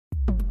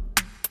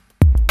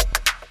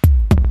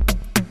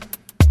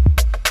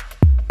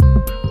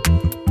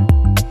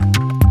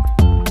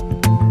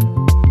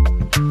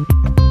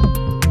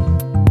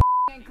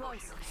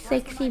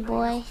sexy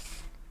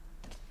voice.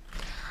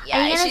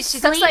 Yeah, she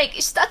talks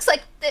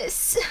like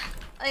this.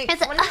 Like,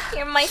 when you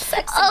hear my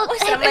sexy voice,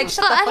 I'm like,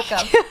 shut the fuck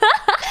up.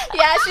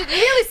 Yeah, she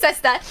really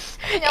says that.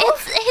 You know?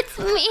 It's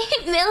me,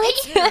 Millie.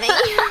 It's me.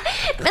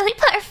 Millie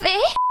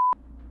Perfect.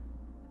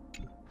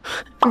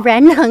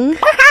 Ren.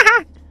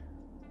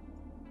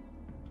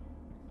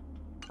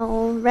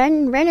 Oh,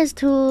 Ren is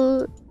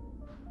too...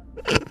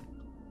 I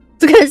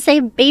was gonna say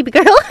baby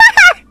girl.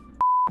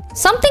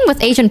 Something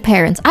with Asian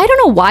parents, I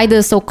don't know why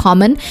this is so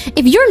common.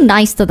 If you're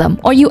nice to them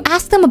or you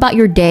ask them about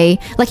your day,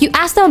 like you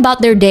ask them about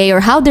their day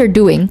or how they're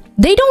doing,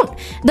 they don't...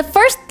 The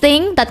first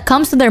thing that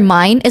comes to their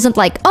mind isn't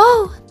like,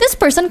 oh, this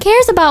person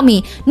cares about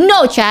me.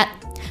 No, chat.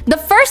 The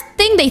first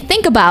thing they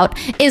think about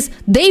is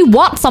they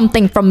want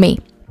something from me.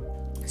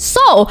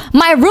 So,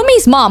 my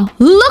roomie's mom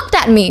looked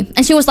at me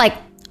and she was like,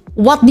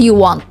 what do you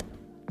want?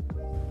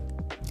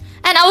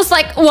 And I was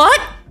like, what?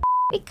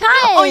 Because...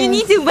 Oh, you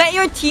need to wet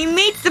your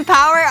teammates to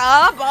power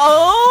up?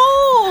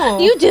 Oh!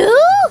 You do?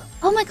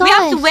 Oh my god. We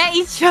have to wet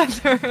each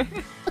other.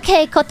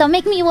 Okay, Koto,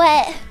 make me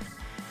wet.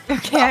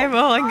 Okay, I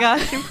will. I got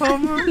you,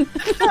 Pomu.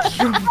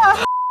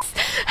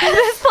 At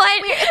this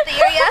point... We're at the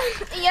area.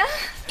 Yeah.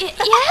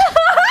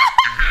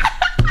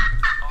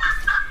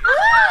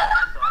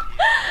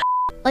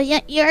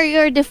 Yeah.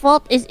 Your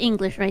default is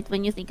English, right?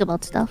 When you think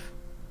about stuff.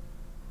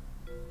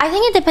 I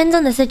think it depends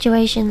on the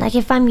situation. Like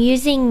if I'm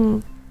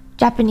using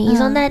Japanese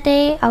on that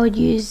day, I would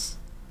use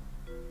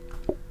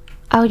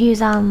Oh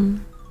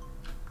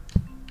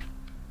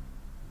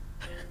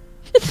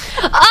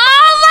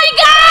my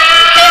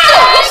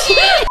gosh!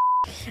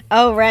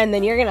 Oh, Ren,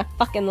 then you're gonna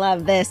fucking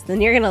love this.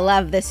 Then you're gonna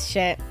love this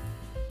shit.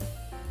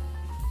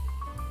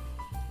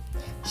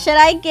 Should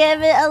I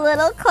give it a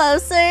little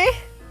closer?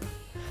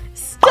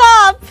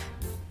 Stop!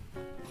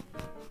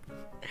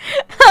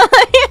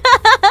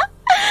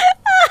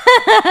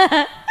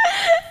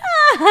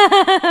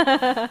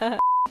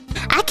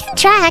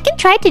 I can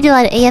try to do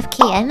an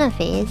AFK. I know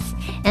face.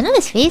 I know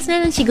this face,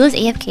 man. When she goes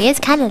AFK, it's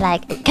kind of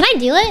like... Can I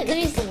do it? Let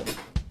me see.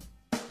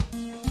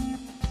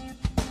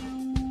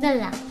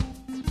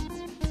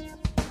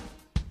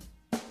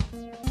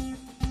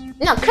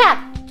 No, crap!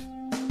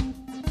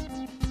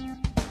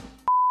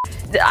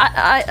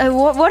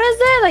 What is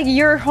it? Like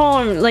your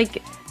home,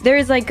 like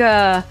there's like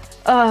a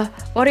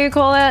what do you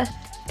call it?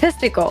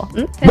 Testicle.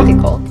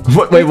 Tentacle.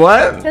 What? Wait,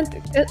 what?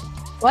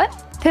 What?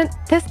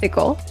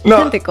 Testicle.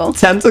 No, Tentacle.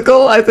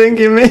 tentacle. I think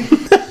you mean.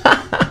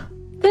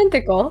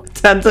 Tentacle.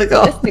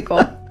 Tentacle.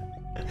 Testicle.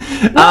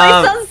 No, it's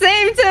the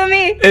same to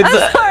me. It's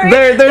I'm sorry.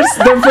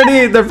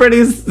 they're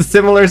pretty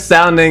similar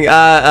sounding.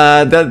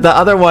 The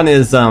other one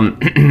is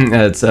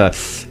it's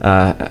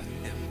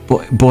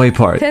boy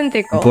part.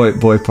 Tentacle.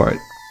 Boy part.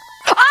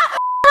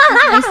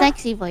 My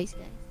sexy voice,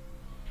 guys.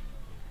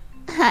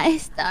 Hi,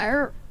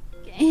 Star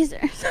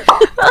Gazers.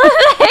 what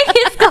the heck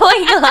is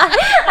going on?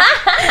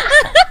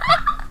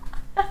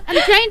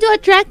 I'm trying to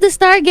attract the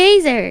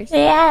stargazers.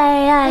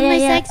 Yeah. My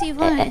sexy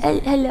voice.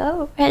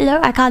 Hello.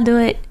 I can't do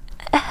it.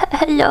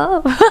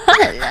 Hello.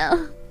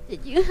 Hello.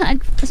 Did you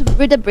have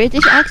with a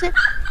British accent?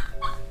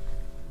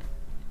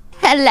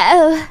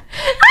 Hello.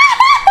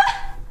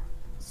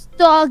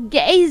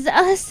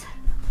 Stargazers.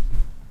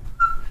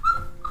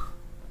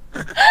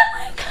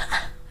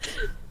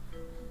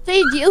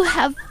 Did you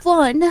have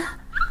fun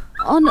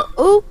on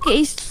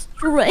OK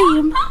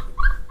stream?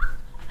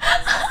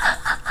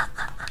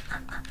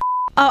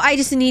 Oh, I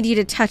just need you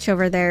to touch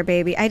over there,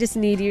 baby. I just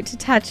need you to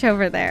touch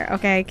over there.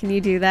 Okay, can you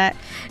do that?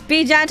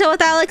 Be gentle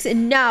with Alex?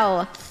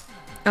 No.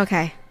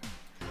 Okay.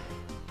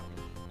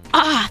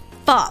 Ah,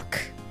 fuck.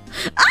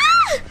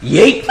 Ah!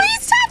 Yeet.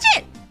 Please touch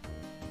it!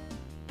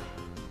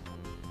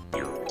 I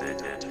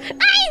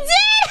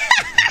did!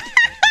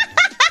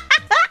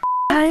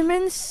 I'm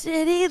in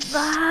city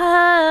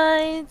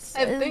lights.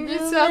 I think you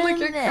sound like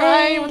you're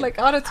crying with like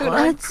autotune.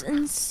 What's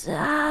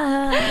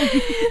inside?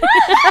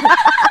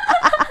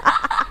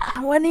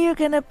 When are you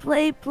gonna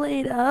play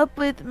Played Up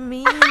with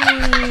me?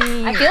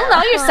 I feel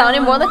now you're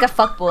sounding more like a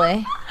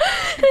fuckboy.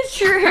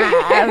 True.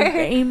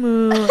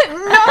 No!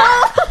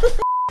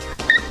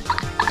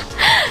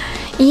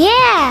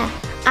 Yeah.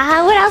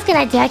 What else can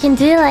I do? I can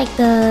do like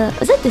the...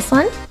 Was it this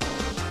one?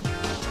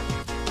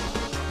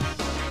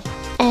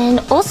 And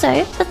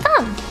also the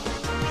thumb.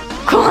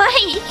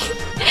 Kawaii.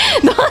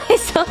 No,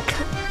 it's so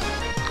good.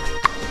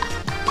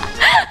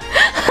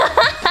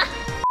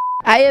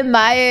 I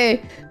admire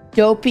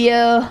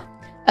Doppio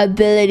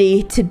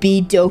ability to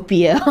be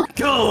Doppio.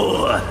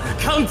 Go!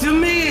 Come to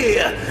me!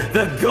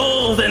 The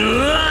golden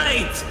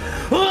light!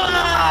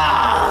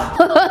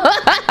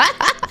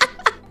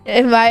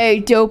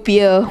 Admire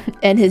Doppio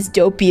and his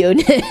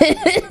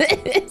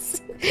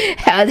Doppio-ness.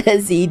 How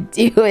does he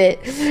do it?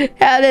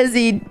 How does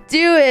he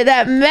do it?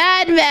 That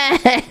madman!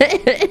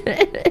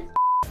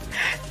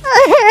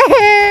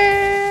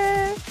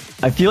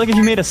 I feel like if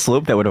you made a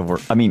slope, that would have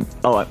worked. I mean,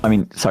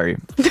 sorry.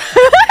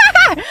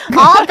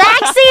 All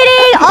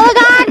backseating! Oh my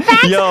god,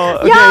 back! Yo,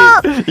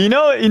 okay. You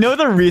know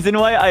the reason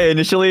why I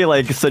initially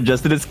like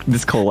suggested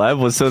this collab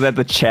was so that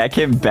the chat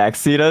can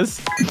backseat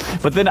us,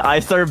 but then I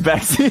started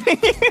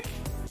backseating.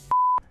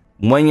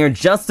 When you're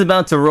just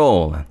about to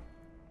roll,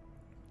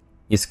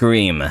 you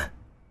scream.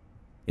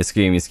 You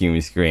scream, you scream,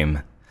 you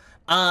scream.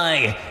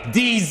 I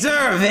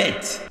deserve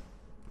it!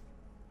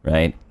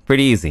 Right?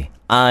 Pretty easy.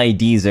 I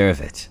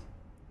deserve it.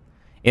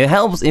 It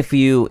helps if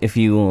you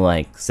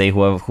like say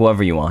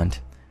whoever you want.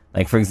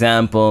 Like for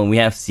example, we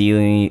have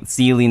Sealy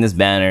in this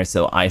banner,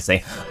 so I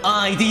say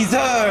I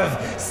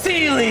deserve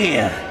Sealy.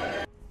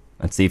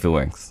 Let's see if it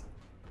works.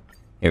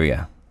 Here we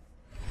go.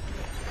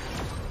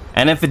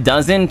 And if it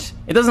doesn't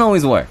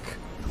always work.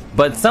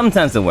 But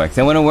sometimes it works,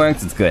 and when it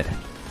works, it's good.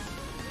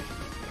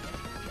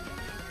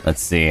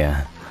 Let's see.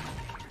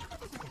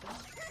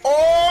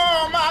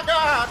 Oh my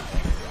god!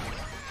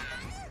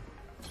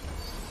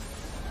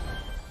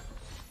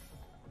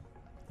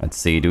 Let's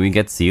see, do we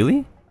get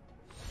Sealy?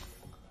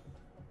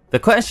 The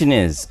question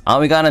is,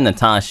 we got a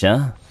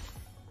Natasha.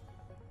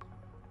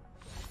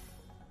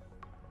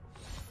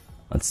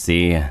 Let's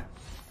see.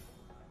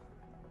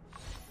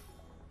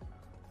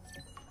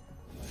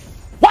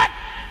 What?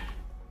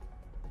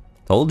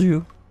 Told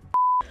you.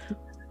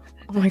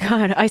 Oh my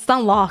god, I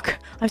stun lock.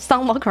 I'm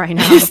stun lock right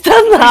now. You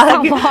stun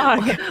lock?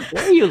 Lock.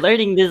 Where are you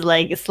learning this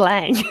like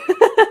slang?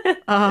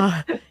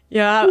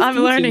 Yeah, I'm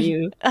learning.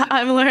 You?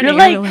 I'm learning.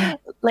 You're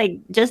like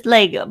just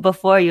like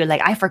before you're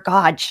like I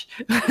forgot.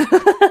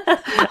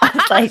 I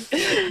was like,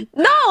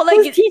 no, like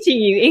who's teaching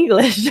you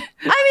English?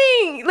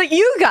 I mean, like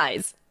you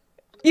guys.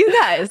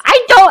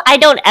 I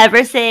don't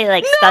ever say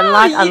like stun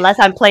lock unless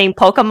I'm playing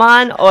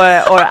Pokemon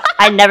or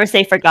I never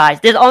say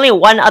forgot. There's only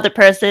one other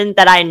person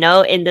that I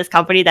know in this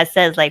company that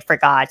says like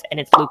forgot, and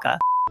it's Luca.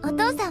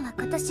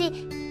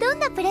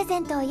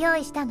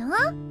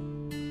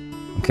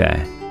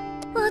 Okay.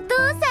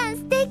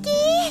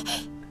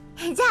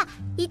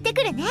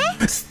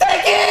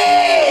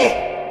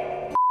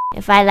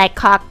 If I like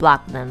cock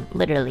block them,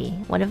 literally.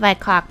 What if I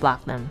cock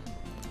block them?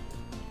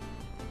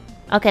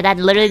 Okay, that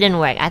literally didn't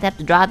work. I'd have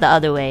to draw it the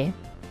other way.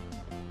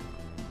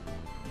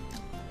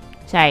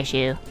 Sorry,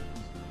 Shu.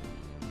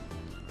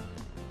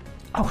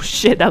 Oh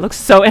shit, that looks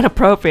so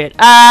inappropriate.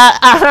 Wait,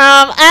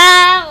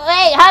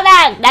 hold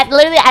on! That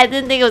literally, I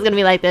didn't think it was gonna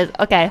be like this.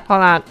 Okay,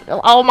 hold on.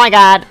 Oh my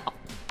god.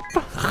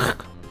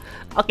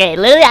 Okay,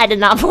 literally, I did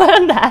not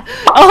plan that.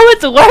 Oh,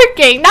 it's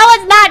working! No,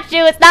 it's not,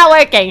 Shu! It's not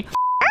working!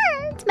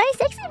 It's my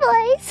sexy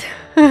voice.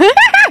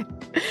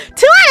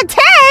 2 out of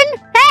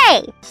 10!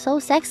 Hey! So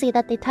sexy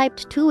that they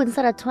typed 2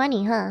 instead of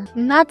 20, huh?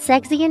 Not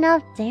sexy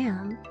enough?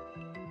 Damn.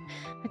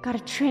 I gotta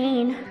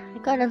train.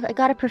 I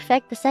gotta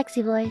perfect the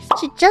sexy voice.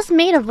 She just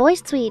made a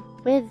voice tweet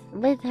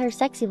with her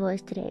sexy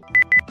voice today.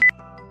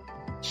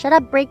 Shut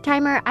up, break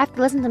timer. I have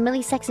to listen to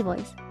Millie's sexy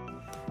voice.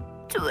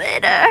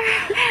 Twitter.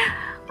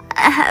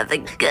 Have a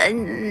good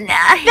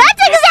night.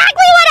 That's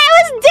exactly what I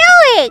was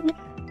doing!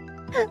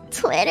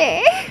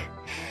 Twitter.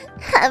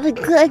 Have a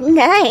good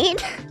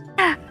night.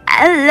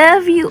 I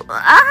love you.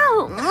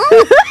 Oh.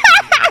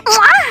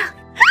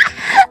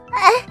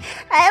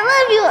 I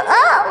love you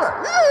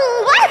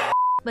all.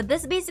 But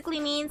this basically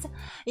means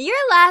your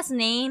last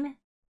name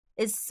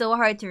is so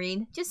hard to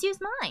read. Just use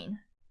mine.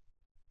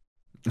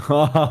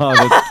 Oh,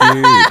 that's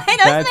cute.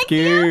 That's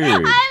cute. I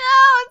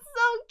know, it's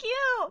so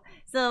cute.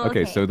 So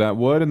okay, so that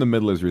word in the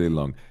middle is really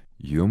long.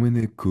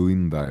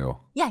 Yominikuindayo.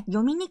 Yeah,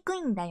 読みにく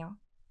いんだよ.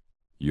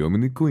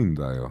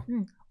 Yominikuindayo.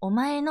 お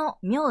前の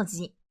名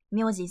字。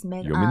名字 is last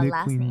name. 読みに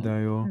くいんだ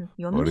よ。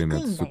俺の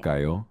使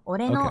えよ。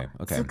俺の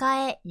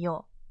使え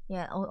よ。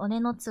Yeah, 俺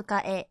の使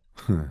え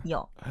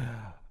よ。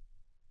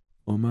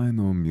お前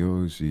の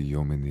名字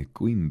読みに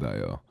くいんだ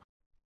よ。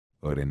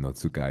俺の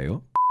使え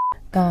よ。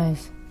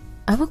Guys,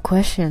 I have a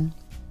question.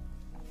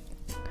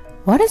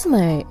 What's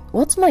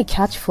my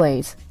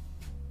catchphrase?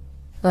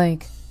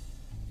 Like,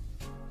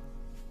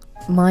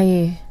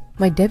 my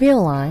debut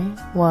line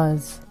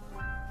was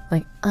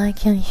like, I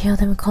can hear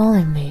them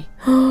calling me.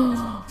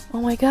 Oh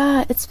my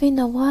god, it's been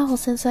a while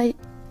since I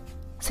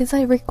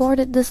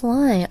recorded this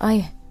line.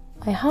 I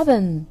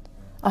haven't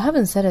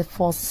said it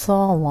for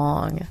so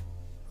long.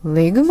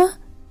 Ligma?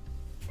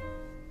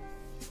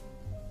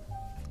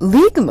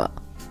 Ligma?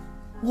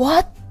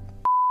 What?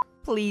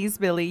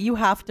 Please, Millie, you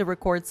have to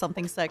record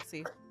something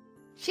sexy.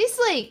 She's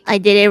like... I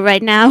did it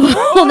right now.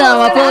 Hold on,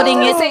 I'm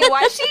uploading it.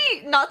 Why is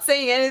she not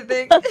saying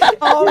anything?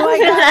 Oh my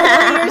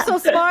god, you're so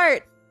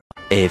smart.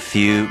 A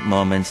few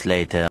moments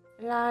later.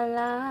 La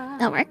la.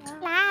 That worked.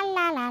 La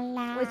la la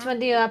la. Which one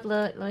do you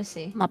upload? Let me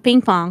see. My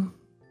ping pong.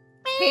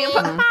 Ping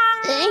pong.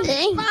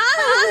 Ping pong.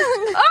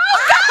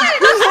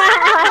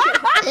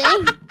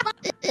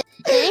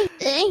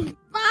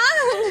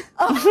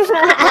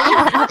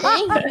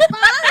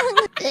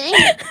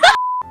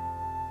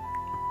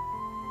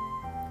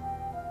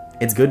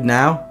 It's good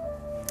now.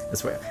 I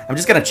swear. I'm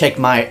just gonna check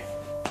my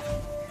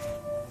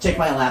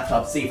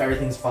laptop, see if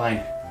everything's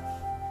fine.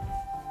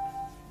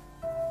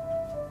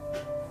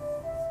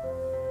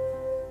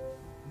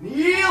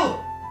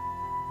 Neil!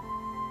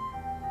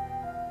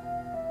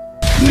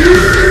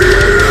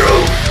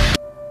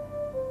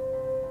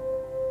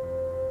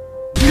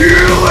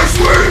 Neil, I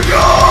swear to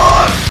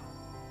God!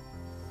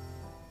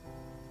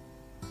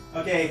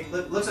 Okay,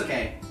 looks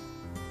okay.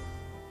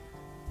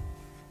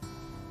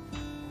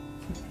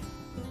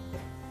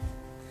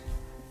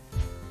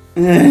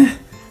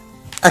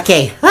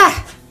 Okay.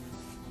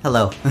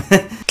 Hello.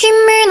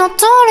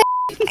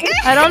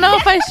 I don't know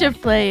if I should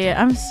play it.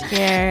 I'm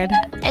scared.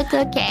 It's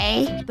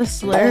okay. The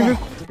slur.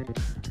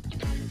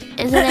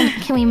 Is it?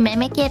 Can we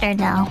mimic it or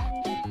no?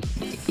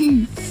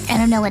 I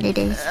don't know what it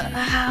is.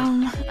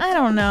 I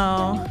don't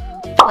know.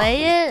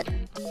 Play it.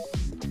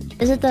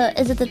 Is it the?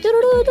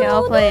 Okay,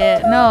 I'll play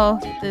it. No,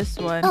 this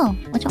one. Oh,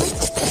 which one? Did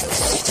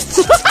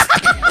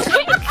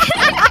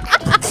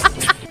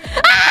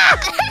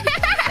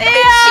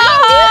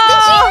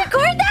she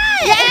record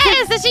that?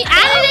 Yes, and she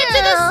added it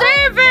to the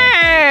server.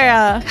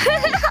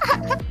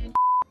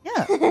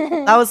 Yeah,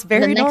 that was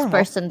very The normal. next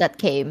person that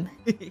came.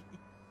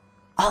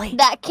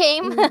 That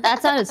came.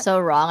 That sounded so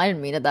wrong. I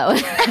didn't mean it that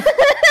way.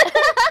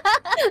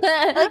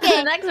 Okay.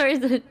 The next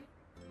person.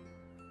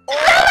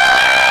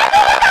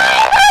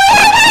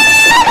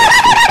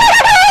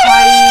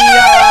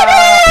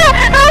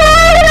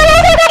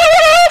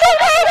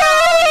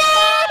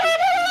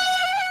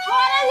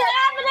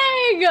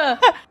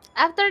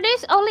 After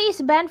this, Oli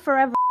is banned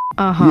forever.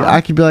 Yeah,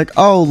 I could be like,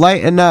 oh,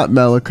 lighten up,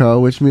 Melico,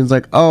 which means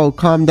like, oh,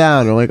 calm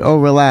down, or like, oh,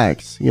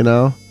 relax, you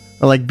know?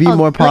 Or like, be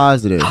more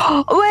positive.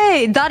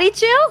 Wait, Daddy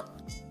chill?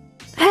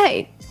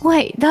 Hey,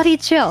 wait, Daddy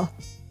chill.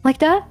 Like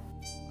that?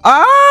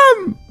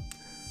 Kind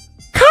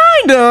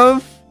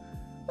of.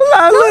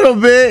 A little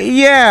bit,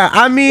 yeah.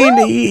 I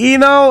mean, you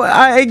know,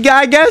 I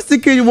guess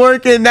it could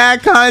work in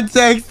that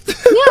context.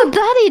 Yeah,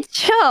 Daddy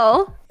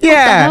chill. Yeah.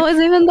 What the hell is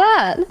even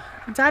that?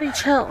 Daddy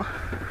chill.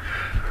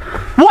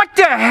 What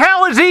the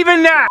hell is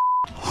even that?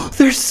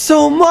 There's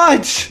so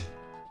much!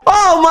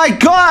 Oh my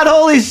god,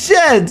 holy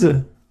shit!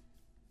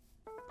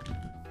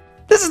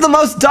 This is the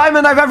most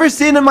diamond I've ever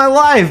seen in my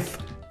life!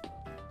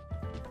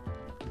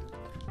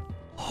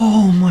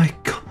 Oh my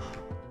god.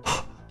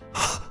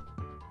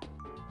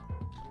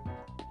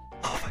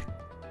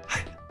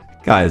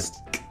 Guys,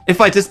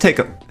 if I just take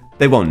a...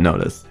 They won't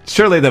notice.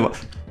 Surely they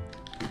won't.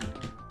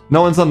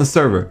 No one's on the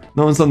server.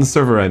 No one's on the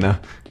server right now.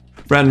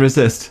 Ran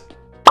resist.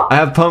 I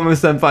have Pomu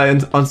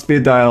Senpai on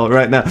speed dial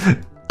right now.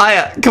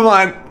 Aya, come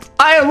on.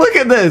 Aya, look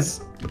at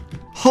this.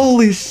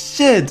 Holy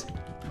shit.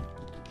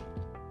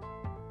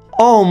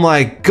 Oh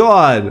my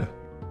god.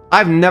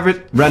 I've never...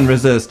 Ren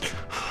resist.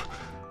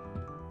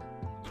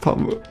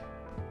 Pomu.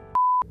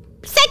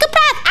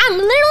 Psychopath! I'm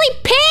literally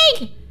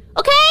peeing!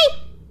 Okay?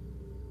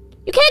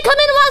 You can't come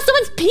in while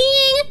someone's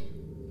peeing!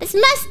 It's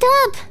messed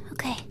up!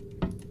 Okay.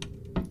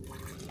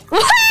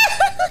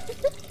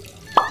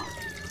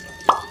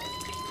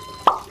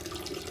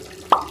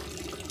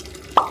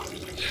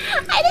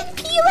 I didn't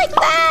pee like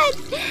that!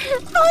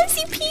 How is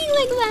he peeing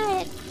like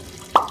that?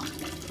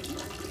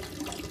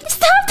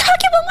 Stop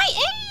talking about my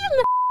aim!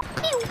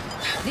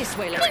 This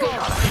way, let's go.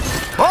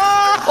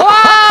 Wow!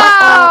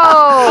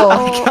 I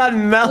got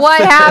melted.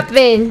 What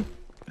happened?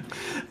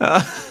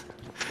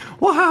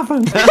 What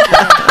happened?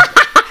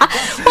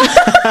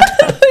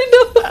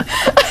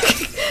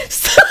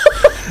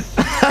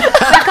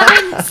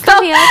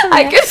 Stop!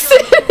 I can see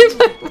it.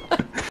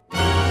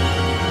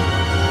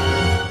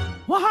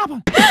 What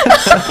happened?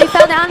 They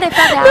fell down, they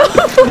fell down.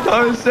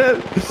 Oh shit.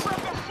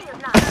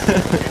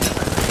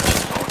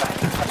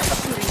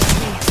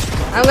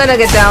 I'm gonna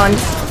get down.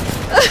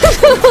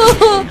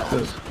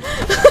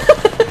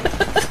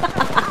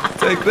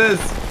 Take this.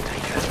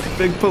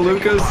 Big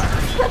palookas.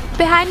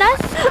 Behind us?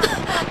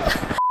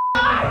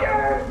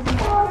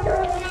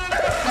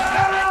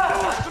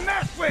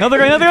 Another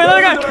guy! Look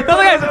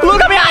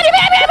at behind you!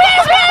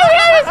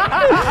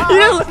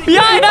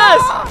 Behind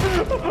us!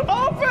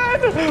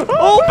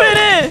 Open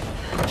it!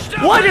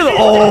 What is?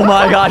 Oh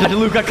my God!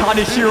 Luca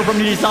Kaneshiro from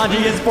Nijisanji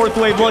against 4th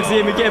wave Lux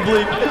game. I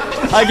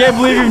can't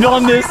believe you've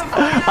done this.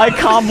 I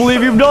can't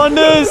believe you've done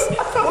this.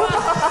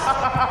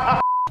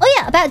 Oh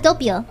yeah, about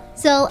Doppio.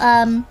 So,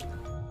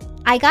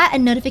 I got a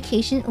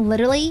notification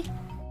literally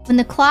when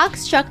the clock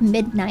struck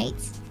midnight.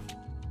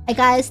 I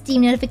got a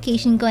Steam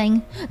notification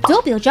going,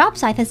 Doppio job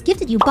site has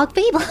gifted you bug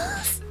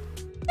fables.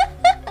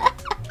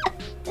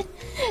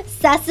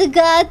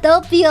 Sasuga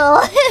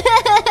Doppio.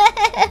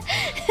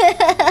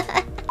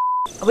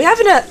 Are we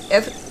having a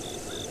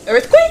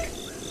earthquake?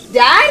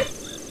 Dad?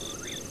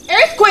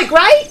 Earthquake,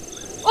 right?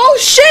 Oh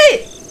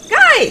shit!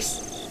 Guys!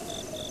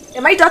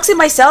 Am I doxing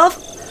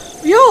myself?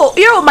 Yo,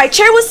 my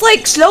chair was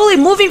like slowly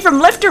moving from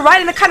left to right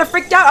and I kind of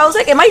freaked out. I was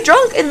like, am I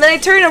drunk? And then I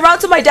turned around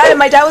to my dad and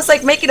my dad was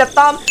like making a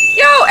thumb.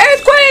 Yo,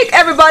 earthquake!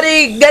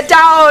 Everybody get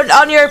down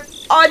on your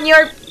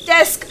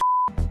desk.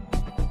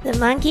 The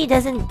monkey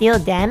doesn't deal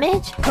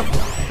damage?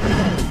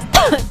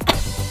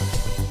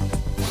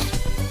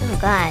 Oh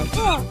god.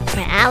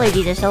 My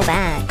allergies are so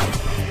bad.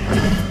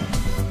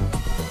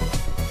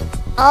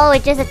 Oh,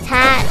 it just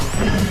attached.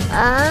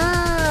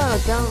 Oh,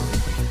 don't.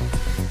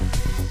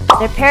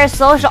 They're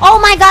parasocial. Oh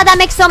my god, that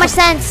makes so much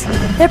sense.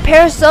 They're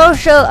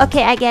parasocial.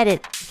 Okay, I get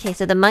it. Okay,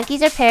 so the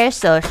monkeys are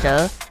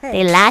parasocial.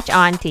 They latch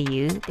on to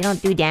you. They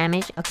don't do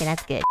damage. Okay,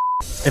 that's good.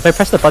 If I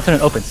press the button,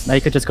 it opens. Now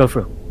you could just go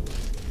through.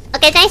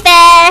 Okay, thanks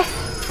there.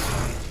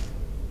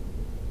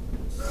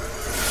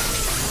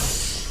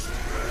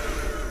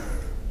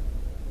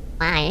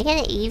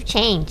 Wow, you've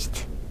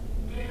changed.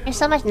 You're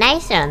so much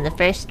nicer on the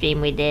first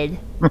stream we did.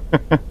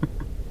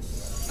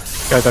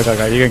 Go.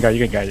 You can go.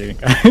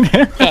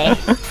 Okay.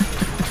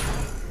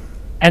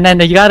 And then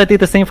you gotta do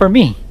the same for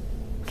me.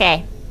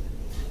 Okay.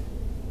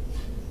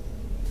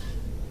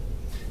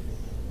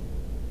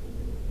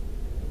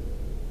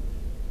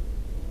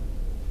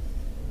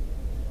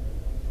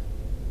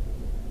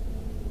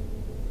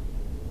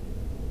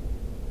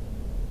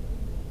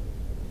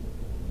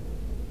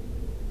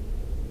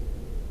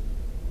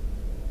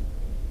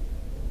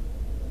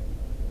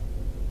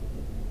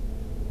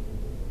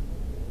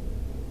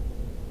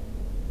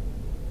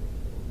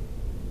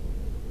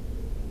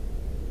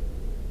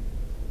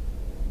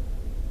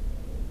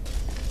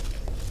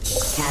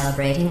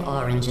 Calibrating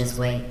orange's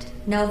weight.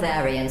 No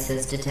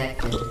variances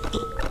detected.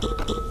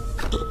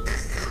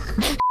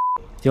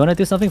 Do you wanna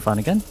do something fun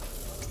again?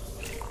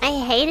 I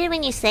hate it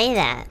when you say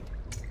that.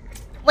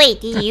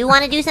 Wait, do you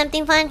want to do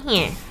something fun?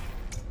 Here.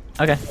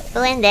 Okay.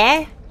 Go in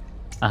there.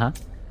 Uh-huh.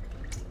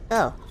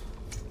 Go.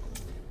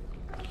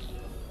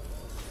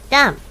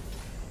 Dump.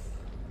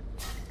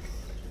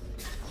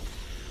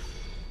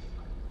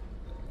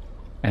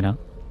 I know.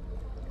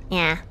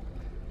 Yeah.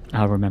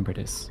 I'll remember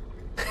this.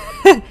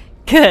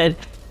 Good.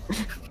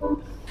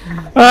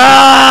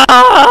 How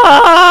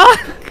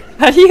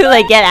do you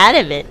like get out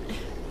of it?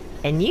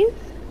 Can you?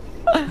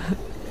 This is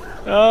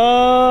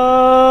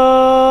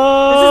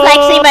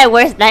actually my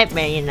worst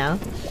nightmare, you know.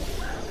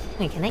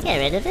 Wait, can I get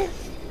rid of it?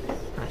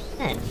 Oh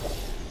shit.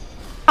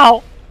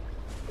 Ow.